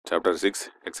Chapter 6,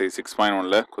 Exercise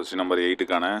 6.1 question number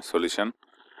 8க்கான solution.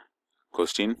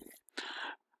 Question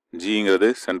G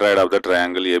is centroid of the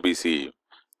triangle ABC.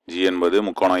 G என்பது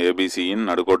முக்கோணம் ABC இன்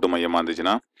நடுக்கோட்டு மையமா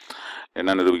இருந்துச்சுனா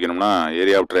என்ன நிரூபிக்கணும்னா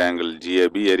area of triangle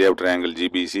GAB, area of triangle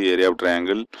GBC, area of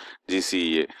triangle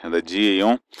GCA. அந்த G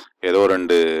யும் ஏதோ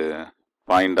ரெண்டு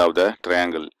point of the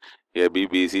triangle AB,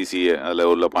 BC, CA அதில்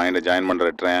உள்ள பாயிண்டை ஜாயின் பண்ணுற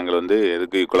ட்ரையாங்கிள் வந்து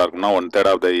எதுக்கு ஈக்குவலாக இருக்கும்னா 1/3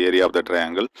 of the area of the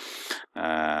triangle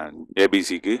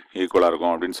ஏபிசிக்கு ஈக்குவலாக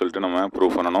இருக்கும் அப்படின்னு சொல்லிட்டு நம்ம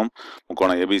ப்ரூவ் பண்ணணும்.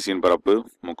 முக்கோணம் ஏபிசியின் பரப்பு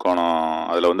முக்கோணம்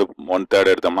அதில் வந்து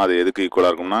 1/3 எடுத்தோம்னா அது எதுக்கு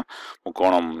ஈக்குவலாக இருக்கும்னா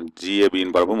முக்கோணம்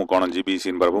ஜிஏபியின் பரப்பு முக்கோணம்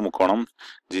ஜிபிசியின் பரப்பு முக்கோணம்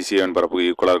ஜிசிஏவின் பரப்புக்கு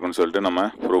ஈக்குவலாக இருக்குன்னு சொல்லிட்டு நம்ம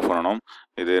ப்ரூவ் பண்ணணும்.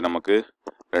 இது நமக்கு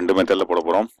ரெண்டு மெத்தடில் போட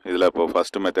போகிறோம். இதில் இப்போ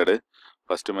ஃபஸ்ட்டு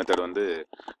மெத்தட் வந்து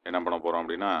என்ன பண்ண போகிறோம்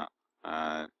அப்படின்னா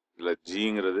இதில்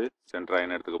ஜிங்கிறது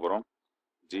சென்ட்ராய்டுன்னு எடுத்துக்க போகிறோம்.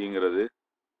 ஜிங்கிறது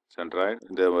சென்ட்ராய்டு.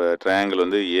 இந்த ட்ரையாங்கிள்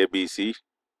வந்து ஏபிசி.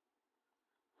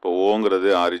 இப்போ ஓங்கிறது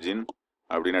ஆரிஜின்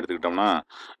அப்படின்னு எடுத்துக்கிட்டோம்னா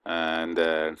இந்த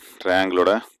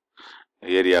ட்ரையாங்கிளோட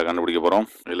ஏரியா கண்டுபிடிக்க போகிறோம்.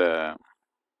 இதில்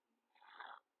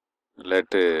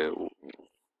லெட்டு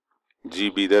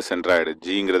ஜிபி த சென்ட்ராய்டு.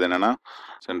 ஜிங்கிறது என்னென்னா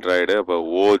சென்ட்ராய்டு. அப்போ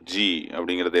ஓஜி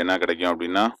அப்படிங்கிறது என்ன கிடைக்கும்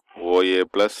அப்படின்னா OA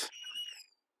plus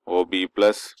OP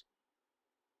plus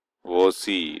OC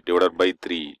divided by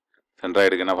 3.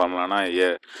 சென்ட்ராய்டுக்கு என்ன ஃபார்முலானா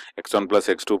x1 plus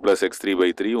x2 plus x3 by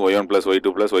 3 y1 plus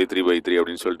y2 plus y3 by 3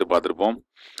 அப்படின்னு சொல்லிட்டு பார்த்துருப்போம்.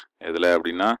 இதில்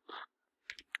அப்படின்னா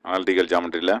அனாலிட்டிக்கல்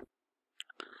ஜாமெட்ரியில்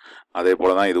அதே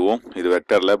போல் தான் இதுவும். இது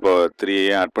வெக்டரில் இப்போ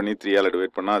 3ஐயும் ஆட் பண்ணி 3ஆல்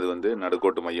டிவைட் பண்ணால் அது வந்து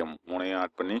நடுக்கோட்டு மையம். 3ஐயும்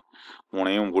ஆட் பண்ணி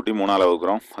 3ஐயும் கூட்டி 3ஆல்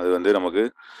வகுக்கிறோம். அது வந்து நமக்கு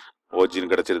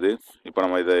ஓஜின்னு கிடச்சிருது. இப்போ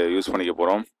நம்ம இதை யூஸ் பண்ணிக்க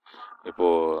போகிறோம்.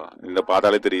 இப்போது இந்த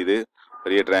பார்த்தாலே தெரியுது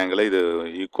பெரிய ட்ரையாங்கிள் இது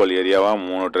ஈக்குவல் ஏரியாவாக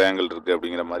 3 ட்ரையாங்கிள் இருக்குது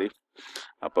அப்படிங்கிற மாதிரி.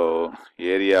 அப்போது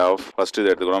ஏரியா ஆஃப் ஃபஸ்ட்டு இதை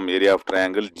எடுத்துக்கிறோம். Area of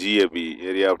triangle GAB.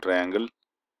 Area of triangle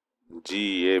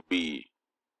GAB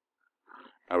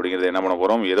அப்படிங்கிறது என்ன பண்ண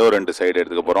போகிறோம், ஏதோ ரெண்டு சைடு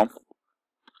எடுத்துக்க போகிறோம்.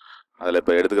 அதில்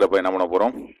இப்போ எடுத்துக்கிறப்ப என்ன பண்ண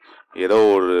போகிறோம், ஏதோ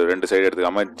ஒரு ரெண்டு சைடு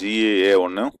எடுத்துக்காமல் ஜிஏ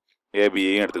ஒன்று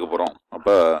ஏபியையும் எடுத்துக்க போகிறோம்.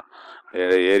 அப்போ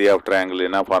ஏரியா ஆஃப் ட்ரையாங்கிள்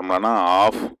என்ன ஃபார்முலானா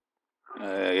of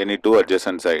any two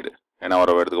adjacent side என்ன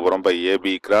வர எடுத்துக்க போகிறோம். இப்போ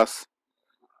ஏபி கிராஸ்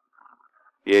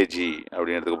ஏஜி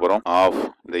அப்படின்னு எடுத்துக்க போகிறோம். ஆஃப்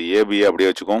இந்த ஏபியை அப்படியே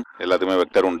வச்சுக்கோம், எல்லாத்துக்குமே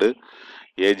வெக்டர் உண்டு.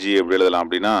 ஏஜி எப்படி எழுதலாம்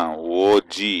அப்படின்னா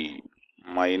ஓஜி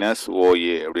மைனஸ்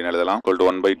ஓஏ அப்படின்னு எழுதலாம். Equal to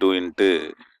 1/2 into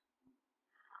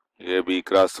AB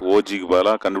cross ஓஜிக்கு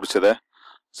பதிலாக கண்டுபிடிச்சதை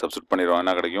சப்ஸ்டிட் பண்ணிடுவோம்.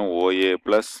 என்ன கிடைக்கும், OA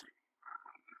plus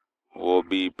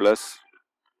OP plus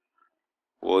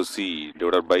OC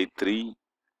divided by 3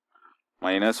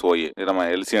 minus OA. இது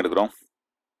நம்ம எல்சியம் எடுக்கிறோம்.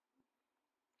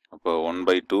 அப்போ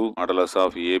 1/2 மாடுலஸ்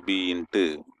ஆஃப் ஏபி இன்ட்டு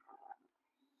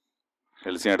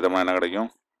எல்சியம் எடுத்தோம்னா என்ன கிடைக்கும்,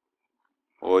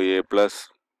 OA plus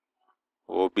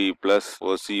OP plus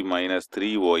OC minus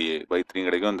 3 OA by 3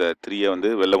 கிடைக்கும். இந்த 3ஐ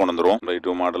வந்து வெளில கொண்டு வந்துடுவோம்.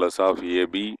 1/2 மாடுலஸ் ஆஃப்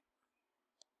ஏபி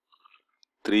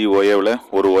 3 ஓஏவில்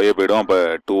ஒரு ஓஏ போய்டும். அப்போ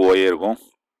 2 ஓஏ இருக்கும்.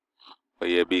 இப்போ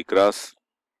ஏபி கிராஸ்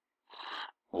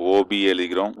ஓபி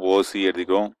எழுதிக்கிறோம், ஓசி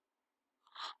எழுதிக்கிறோம்.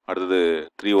 அடுத்தது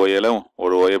 3 ஓஏல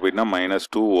ஒரு ஓஏ போயிட்டுனா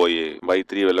 -2 ஓஏ பை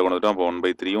 3 வெளில கொண்டு வந்துட்டோம். அப்போ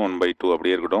 1/3யும் 1/2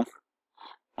 அப்படியே இருக்கட்டும்.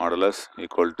 Modulus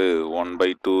equal to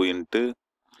 1/2 into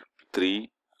 3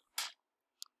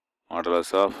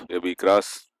 modulus of AB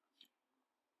cross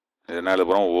என்ன எழுத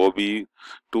போகிறோம், ஓபி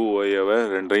 2 ஓஏவை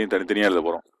ரெண்டையும் தனித்தனியாக எழுத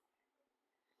போகிறோம்.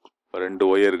 இப்போ 2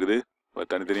 ஓஏ இருக்குது, இப்போ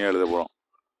தனித்தனியாக எழுத போகிறோம்.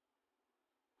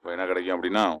 இப்போ என்ன கிடைக்கும்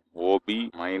அப்படின்னா ஓபி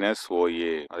மைனஸ்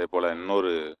ஓஏ. அதே போல்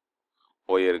இன்னொரு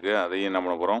ஓஏ இருக்குது, அதையும் என்ன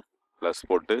பண்ண போகிறோம் ப்ளஸ்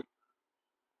போட்டு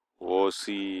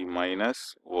ஓசி மைனஸ்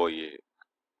ஓஏ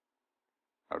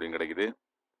அப்படின்னு கிடைக்குது.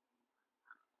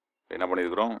 என்ன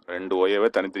பண்ணியிருக்கிறோம், 2 ஓஏவை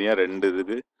தனித்தனியாக 2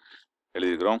 இதுக்கு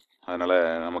எழுதியிருக்கிறோம். அதனால்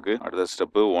நமக்கு அடுத்த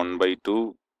step 1/2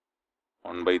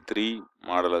 1/3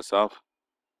 modulus of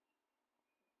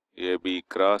AB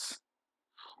cross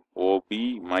OP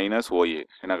minus OA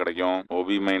என்ன கிடைக்கும்,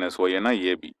 ஓபி மைனஸ் ஓஏனா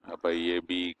ஏபி. அப்போ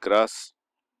ஏபி கிராஸ்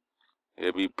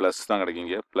ஏபி ப்ளஸ் தான்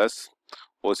கிடைக்குங்க, ப்ளஸ்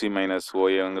ஓசி மைனஸ்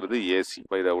ஓஏங்கிறது ஏசி.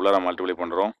 இப்போ இதை உள்ளார மல்டிப்ளை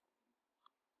பண்ணுறோம்.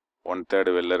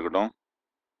 1/3 வெளில இருக்கட்டும்.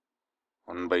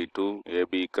 1/2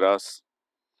 ஏபி கிராஸ்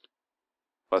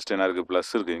ஃபஸ்ட் என்ன இருக்குது,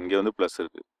 ப்ளஸ் இருக்குது, இங்கே வந்து ப்ளஸ்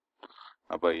இருக்குது.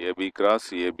 அப்போ ஏபி கிராஸ்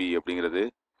ஏபி அப்படிங்கிறது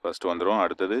ஃபஸ்ட்டு வந்துடும்.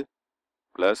 அடுத்தது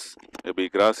ப்ளஸ் ஏபி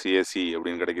கிராஸ் ஏசி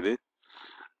அப்படின்னு கிடைக்குது.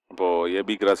 அப்போது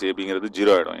ஏபி கிராஸ் ஏபிங்கிறது 0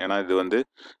 ஆகிடும், ஏன்னா இது வந்து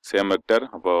சேம் வெக்டர்.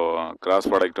 அப்போது கிராஸ்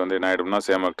ப்ராடக்ட் வந்து என்ன ஆகிடும்னா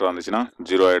சேம் வெக்டர் வந்துச்சுன்னா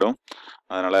 0 ஆகிடும்.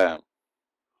 அதனால்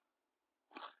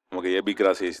நமக்கு ஏபி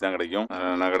கிராஸ் ஏசி தான் கிடைக்கும்.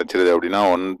 என்ன கிடைச்சிருது அப்படின்னா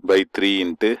 1/3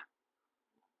 இன்ட்டு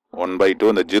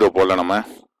 1/2. இந்த 0 போடல நம்ம,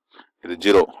 இது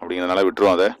 0 அப்படிங்கிறதுனால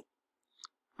விட்டுருவோம் அதை.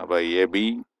 அப்போ ஏபி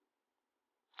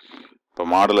இப்போ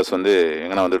மாடுலஸ் வந்து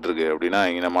எங்கே வந்துட்டுருக்கு அப்படின்னா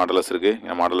இங்கே மாடுலஸ் இருக்குது,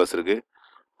 இங்கே மாடுலஸ் இருக்குது.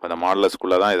 அந்த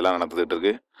மாடலஸ்குள்ளே தான் இதெல்லாம் நடந்துகிட்டு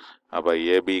இருக்கு. அப்போ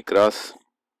ஏபி கிராஸ்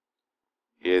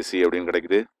ஏசி அப்படின்னு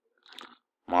கிடைக்குது.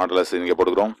 மாடலஸ் இங்கே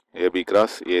போட்டுக்கிறோம், ஏபி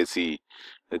கிராஸ் ஏசி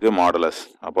இதுக்கு மாடலஸ்.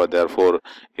 அப்போ தேர்ஃபோர்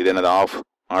இது என்னது of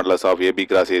modulus of AB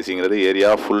cross ஏசிங்கிறது area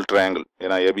of full triangle.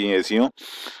 ஏன்னா ஏபியும் ஏசியும்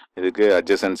இதுக்கு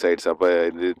அட்ஜசன்ட் சைட்ஸ். அப்போ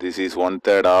இது this is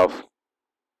 1/3 of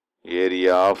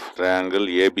area of triangle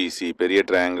ABC. பெரிய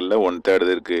ட்ரையாங்கிளில்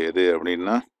 1/3 இருக்கு. எது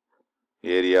அப்படின்னா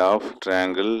ஏரியா ஆஃப்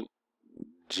ட்ரையாங்கிள்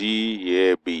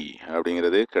ஜிஏபி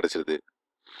அப்படிங்கிறது கிடைச்சிருது.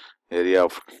 ஏரியா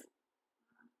ஆஃப்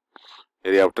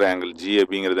ட்ரையாங்கிள்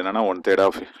ஜிஏபிங்கிறது என்னன்னா 1/3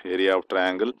 ஆஃப் ஏரியா ஆஃப்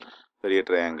ட்ரையாங்கிள் பெரிய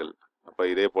ட்ரையாங்கிள். அப்போ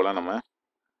இதே போல் நம்ம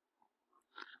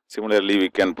சிமிலர்லி வி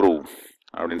கேன் ப்ரூவ்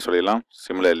அப்படின்னு சொல்லிடலாம்.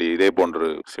 சிமிலர்லி இதே போன்று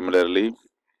similarly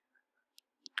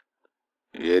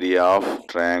area of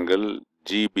triangle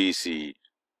GBC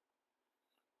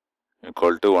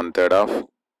equal to 1/3 of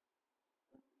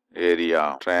area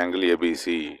triangle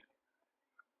ABC.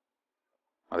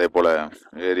 அதே போல்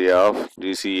ஏரியா ஆஃப்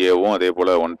ஜிசிஏவும் அதே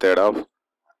போல் 1/3 of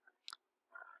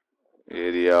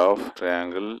area of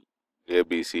triangle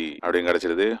ABC அப்படின்னு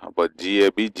கிடச்சிருது. அப்போ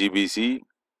ஜிஏபி ஜிபிசி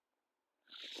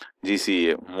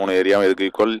ஜிசிஏ 3 ஏரியாவும் எதுக்கு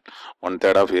equal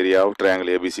 1/3 of area of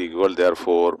triangle ABC equal.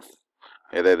 Therefore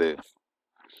எது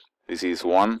this is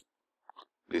 1,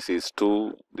 this is 2,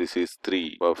 this is 3.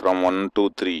 From 1 to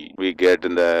 3 we get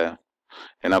இந்த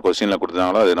என்ன கொஸ்டினில்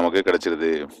கொடுத்தாங்களோ அது நமக்கு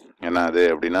கிடைச்சிருது. என்ன அது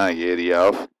அப்படின்னா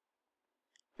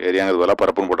ஏரியாங்கிறது போல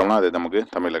பரப்புன்னு போட்டோம்னா அது நமக்கு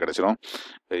தமிழில் கிடைச்சிரும்.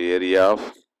 Area of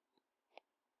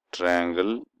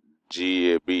triangle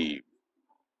GAB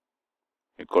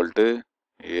equal to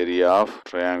area of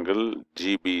triangle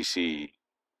GBC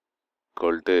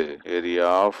equal to area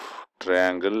of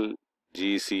triangle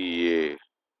GCA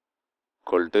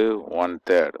equal to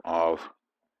 1/3 of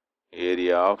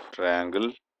area of triangle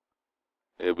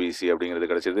ABC அப்படிங்கிறது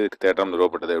கிடைச்சது. தேற்றம்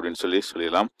நிறுவப்பட்டது அப்படின்னு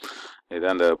சொல்லிடலாம்.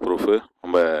 இதுதான் அந்த ப்ரூஃபு.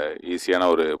 ரொம்ப ஈஸியான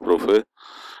ஒரு ப்ரூஃபு.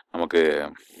 நமக்கு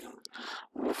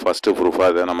ஃபஸ்ட்டு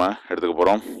ப்ரூஃபாக இதை நம்ம எடுத்துக்க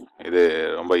போகிறோம். இது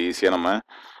ரொம்ப ஈஸியாக நம்ம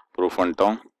ப்ரூஃப்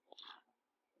பண்ணிட்டோம்.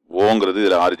 ஓங்கிறது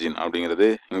இதில் ஆரிஜின் அப்படிங்கிறது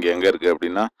இங்கே எங்கே இருக்குது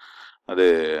அப்படின்னா அது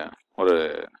ஒரு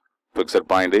ஃபிக்ஸட்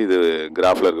பாயிண்ட்டு. இது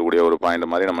கிராஃபில் இருக்கக்கூடிய ஒரு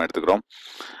பாயிண்ட் மாதிரி நம்ம எடுத்துக்கிறோம்.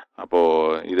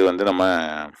 அப்போது இது வந்து நம்ம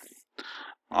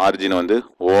ஆரிஜின் வந்து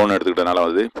ஓன்னு எடுத்துக்கிட்டனால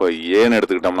வருது. இப்போ ஏன்னு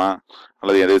எடுத்துக்கிட்டோம்னா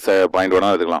அல்லது எது பாயிண்ட்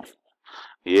வேணாலும் எடுத்துக்கலாம்.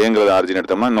 ஏங்கிறது ஆரிஜின்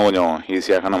எடுத்தோம்னா இன்னும் கொஞ்சம்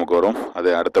ஈஸியாக நமக்கு வரும். அது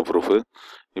அடுத்த ப்ரூஃபு.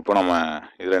 இப்போ நம்ம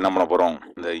இதில் என்ன பண்ண போகிறோம்,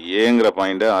 இந்த ஏங்கிற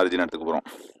பாயிண்ட்டை ஆரிஜின் எடுத்துக்க போகிறோம்.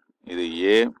 இது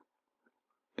ஏ,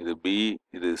 இது பி,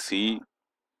 இது சி,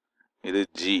 இது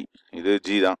ஜி. இது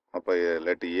ஜி தான். அப்போ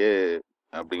லெட் ஏ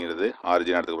அப்படிங்கிறது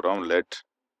ஆரிஜின் எடுத்துக்க போகிறோம். Let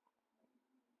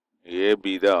A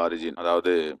be the origin.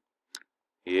 அதாவது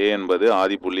ஏ என்பது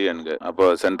ஆதிப்புள்ளி என்க. அப்போ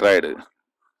சென்ட்ராய்டு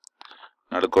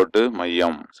நடுக்கோட்டு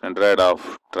மையம் சென்ட்ராய்டு ஆஃப்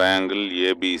ட்ரையாங்கிள்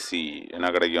ஏபிசி என்ன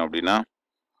கிடைக்கும் அப்படின்னா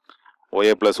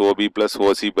OA + OB +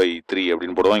 OC/3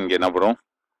 அப்படின்னு போடுவோம். இங்கே என்ன போடுறோம்,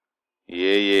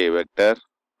 AA vector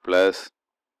plus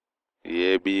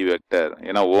AB vector.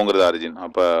 ஏன்னா ஓங்கிறது ஆரிஜின்.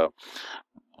 அப்போ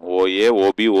OA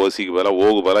OB OCக்கு பதிலாக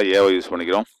ஓக்கு பதிலாக ஏவை யூஸ்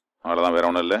பண்ணிக்கிறோம். அவ்வளோதான், வேற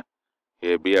ஒன்றும் இல்லை.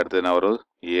 ஏபி அடுத்தது என்ன வரும்,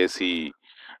 AC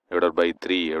 /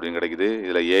 3 அப்படின்னு கிடைக்குது.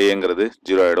 இதில் ஏங்கிறது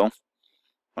 0 ஆகிடும்.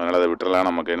 அதனால் அதை விட்டுறலாம்.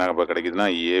 நமக்கு என்ன இப்போ கிடைக்குதுன்னா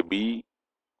ஏபி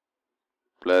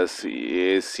ப்ளஸ்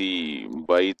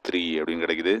AC/3 அப்படின்னு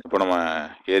கிடைக்குது. இப்போ நம்ம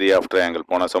ஏரியா ஆஃப் ட்ரையாங்கிள்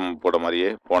போன சம் போட்ட மாதிரியே,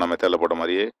 போன மெத்தடில் போட்ட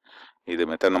மாதிரியே இது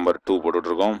மெத்தட் நம்பர் 2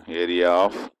 போட்டுட்ருக்கோம். ஏரியா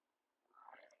ஆஃப்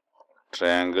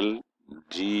ட்ரையாங்கிள்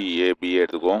ஜிஏபி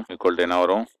எடுத்துக்குவோம். ஈக்குவல் டு என்ன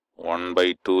வரும்,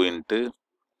 1/2 இன்ட்டு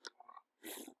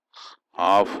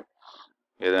ஆஃப்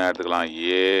எதுனா எடுத்துக்கலாம்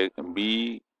ஏபி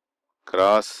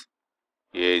கிராஸ்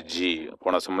ஏஜி.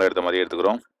 போன சம்மில் எடுத்த மாதிரியே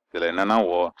எடுத்துக்கிறோம். இதில் என்னென்னா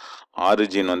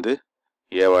ஆரிஜின் வந்து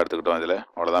ஏவா எடுத்துக்கிட்டோம். இதில்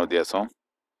அவ்வளோதான் வித்தியாசம்.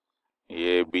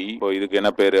 ஏபி. இப்போ இதுக்கு என்ன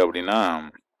பேர் அப்படின்னா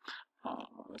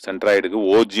சென்ட்ராய்டுக்கு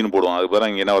ஓஜின்னு போடுவோம். அதுக்கு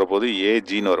பிறகு இங்கே என்ன வரப்போகுது,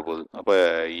 ஏஜின்னு வரப்போகுது. அப்போ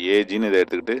ஏஜின்னு இதை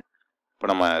எடுத்துக்கிட்டு இப்போ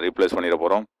நம்ம ரீப்ளேஸ் பண்ணிட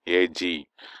போகிறோம் ஏஜி.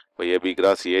 இப்போ ஏபி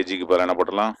கிராஸ் ஏஜிக்கு பிறகு என்ன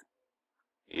போட்டலாம்,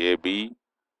 ஏபி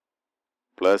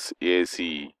ப்ளஸ்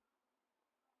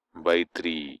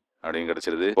AC/3 அப்படின்னு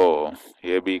கிடச்சிருது. இப்போது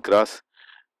ஏபி கிராஸ்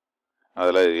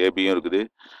அதில் ஏபியும் இருக்குது.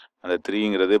 அந்த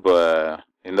 3ங்கிறது இப்போ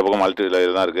இந்த பக்கம் மல்டிபிள்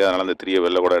தான் இருக்குது. அதனால் அந்த 3யை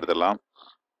வெளில கூட எடுத்துடலாம்.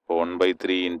 இப்போ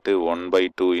 1/3 இன்ட்டு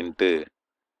 1/2 இன்ட்டு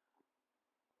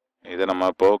இதை நம்ம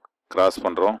இப்போது கிராஸ்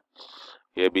பண்ணுறோம்.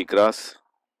 AB cross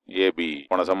AB.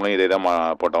 போன சம்லையும் இதே தான்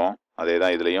போட்டோம். அதே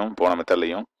தான் இதுலேயும் போன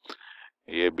மெத்தட்லையும்.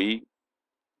 ஏபி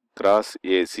கிராஸ்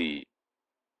ஏசி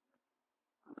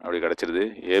அப்படி கிடச்சிருது.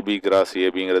 ஏபி கிராஸ்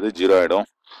ஏபிங்கிறது 0 ஆகிடும்.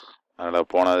 அதனால்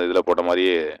போன இதில் போட்ட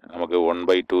மாதிரியே நமக்கு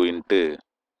 1/2 இன்ட்டு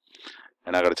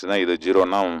என்ன கிடச்சிதுன்னா இது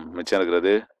 0ன்னா மிச்சம்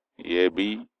இருக்கிறது ஏபி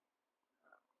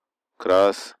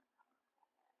கிராஸ்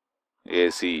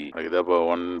ஏசி. இது அப்போ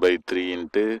 1/3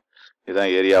 இன்ட்டு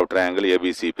இதுதான் ஏரியா ஆஃப் ட்ரையாங்கிள்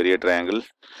ஏபிசி. பெரிய ட்ரையாங்கிள்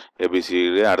ஏபிசி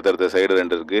அடுத்தடுத்த சைடு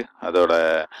 2 இருக்குது. அதோட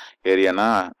ஏரியானா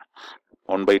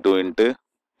 1/2 இன்ட்டு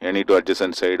எனி டூ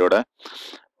அட்ஜசன்ட் சைடோட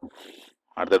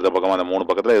அடுத்தடுத்த பக்கம் அந்த 3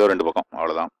 பக்கத்தில் ஏதோ 2 பக்கம்,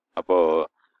 அவ்வளோதான். அப்போது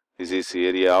this is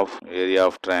area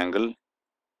of triangle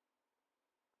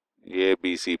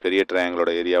ABC. பெரிய ட்ரையாங்கிளோட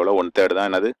ஏரியாவில் 1/3 தான்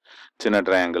என்னது சின்ன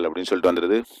ட்ரையாங்கிள் அப்படின்னு சொல்லிட்டு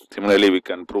வந்துடுது. Similarly we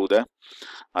can prove the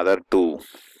other 2.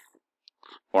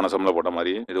 போன சம்மில் போட்ட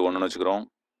மாதிரி இது ஒன்றுன்னு வச்சுக்கிறோம்.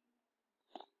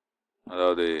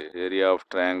 அதாவது ஏரியா ஆஃப்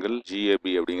ட்ரையாங்கிள்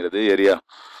ஜிஏபி அப்படிங்கிறது ஏரியா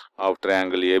ஆஃப்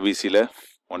ட்ரையாங்கிள் ஏபிசியில்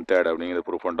 1/3 அப்படிங்கிறது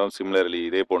ப்ரூவ் பண்ணிட்டோம். சிமிலர்லி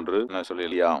இதே போன்று என்ன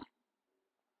சொல்லலையா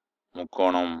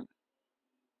முக்கோணம்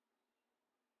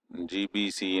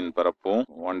ஜிபிசியின் பரப்பும்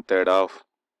 1/3 ஆஃப்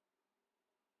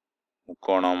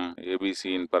முக்கோணம்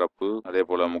ஏபிசியின் பரப்பு, அதே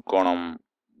போல் முக்கோணம்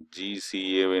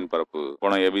ஜிசிஏவின் பரப்பு,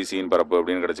 முக்கோணம் ஏபிசியின் பரப்பு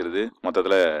அப்படின்னு கிடச்சிருது.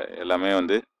 மொத்தத்தில் எல்லாமே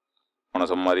வந்து போன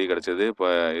சம் மாதிரி கிடச்சிது. இப்போ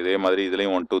இதே மாதிரி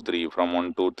இதுலேயும் 1 2 3 from 1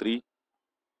 2 3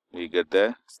 we get the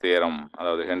theorem,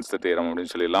 அதாவது hence the theorem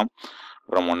அப்படின்னு சொல்லிடலாம்.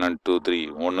 அப்புறம் 1 and 2 3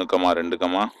 1, 2,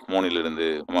 3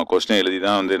 நம்ம கொஸ்டின் எழுதி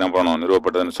தான் வந்து என்ன பண்ணணும்,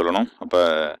 நிறுவப்பட்டதுன்னு சொல்லணும். அப்போ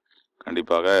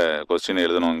கண்டிப்பாக கொஸ்டின்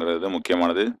எழுதணுங்கிறது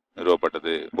முக்கியமானது.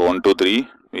 நிறுவப்பட்டது. இப்போ 1 2 3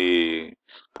 we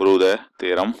prove the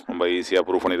theorem. ரொம்ப ஈஸியாக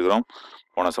ப்ரூவ் பண்ணியிருக்கிறோம்.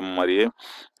 போன சம் மாதிரியே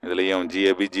இதுலேயும்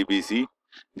ஜிஏபி ஜிபிசி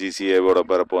ஜிசிஏவோட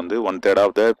பரப்பு வந்து 1/3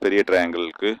 ஆஃப் த பெரிய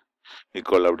ட்ரையாங்கிளுக்கு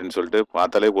ஈக்குவல் அப்படின்னு சொல்லிட்டு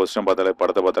பார்த்தாலே கொஸ்டின் பார்த்தாலே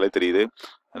படத்தை பார்த்தாலே தெரியுது.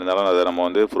 இருந்தாலும் அதை நம்ம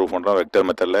வந்து ப்ரூவ் பண்ணுறோம் வெக்டர்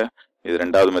மெத்தடில். இது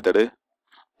 2வது மெத்தடு.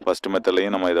 ஃபர்ஸ்ட்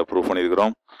மெத்தட்லையும் நம்ம இதை ப்ரூவ்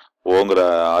பண்ணியிருக்கிறோம். ஓங்கிற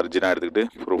ஆரிஜினாக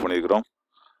எடுத்துக்கிட்டு ப்ரூவ் பண்ணியிருக்கிறோம்.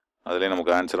 அதுலேயும்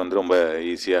நமக்கு ஆன்சர் வந்து ரொம்ப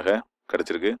ஈஸியாக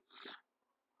கிடச்சிருக்கு.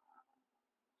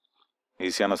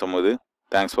 ஈஸியான சம் இது.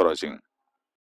 தேங்க்ஸ் ஃபார் வாட்சிங்.